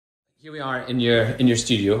Here we are in your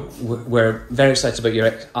studio. We're very excited about your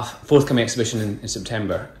forthcoming exhibition in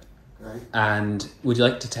September. Right. And would you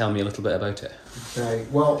like to tell me a little bit about it? Okay.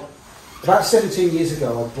 Well, about 17 years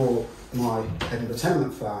ago, I bought my Edinburgh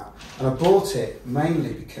tenement flat, and I bought it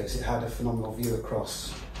mainly because it had a phenomenal view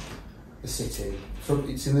across the city.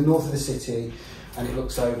 It's in the north of the city, and it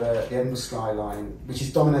looks over the Edinburgh Skyline, which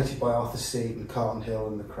is dominated by Arthur Seat and Carton Hill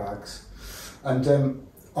and the Crags. And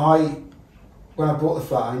when I bought the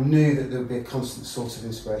flat, I knew that there would be a constant source of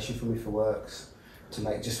inspiration for me for works to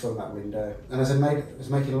make just from that window. And as I was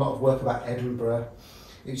making a lot of work about Edinburgh,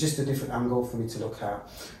 it was just a different angle for me to look at.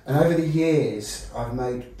 And over the years, I've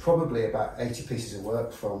made probably about 80 pieces of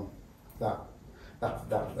work from about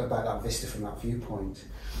that vista from that viewpoint.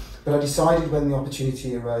 But I decided when the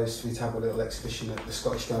opportunity arose for me to have a little exhibition at the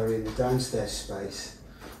Scottish Gallery in the downstairs space,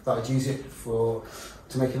 that I'd use it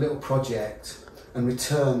to make a little project and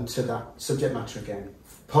return to that subject matter again.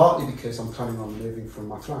 Partly because I'm planning on moving from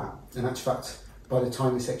my flat. In actual fact, by the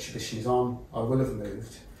time this exhibition is on, I will have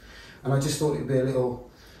moved. And I just thought it would be a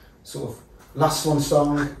little sort of last swan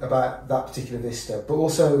song about that particular vista, but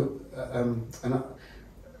also an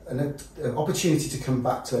opportunity to come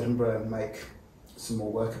back to Edinburgh and make some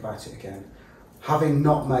more work about it again, having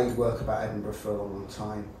not made work about Edinburgh for a long, long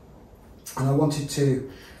time. And I wanted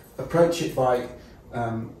to approach it by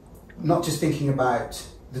not just thinking about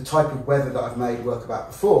the type of weather that I've made work about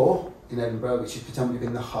before in Edinburgh, which has predominantly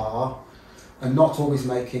been the Har, and not always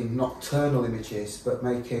making nocturnal images, but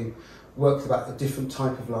making work about a different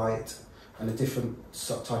type of light and a different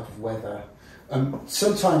type of weather.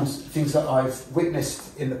 Sometimes things that I've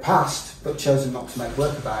witnessed in the past but chosen not to make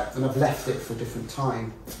work about, and I've left it for a different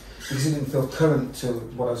time because it didn't feel current to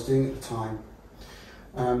what I was doing at the time.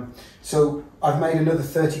 So I've made another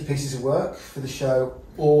 30 pieces of work for the show,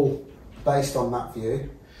 all based on that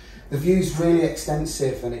view. The view's really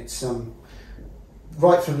extensive, and it's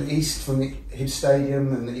right from the east, from the Hibs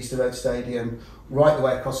Stadium and the Easter Road Stadium, right the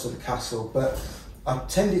way across to the castle. But I've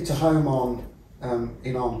tended to home on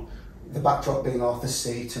the backdrop being Arthur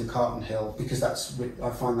Seat and Carton Hill, because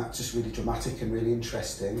I find that just really dramatic and really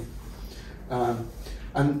interesting.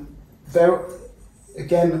 And they're,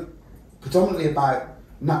 again, predominantly about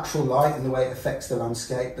natural light and the way it affects the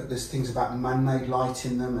landscape, but there's things about man-made light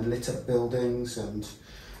in them and lit up buildings and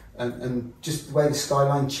just the way the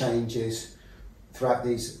skyline changes throughout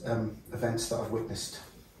these events that I've witnessed.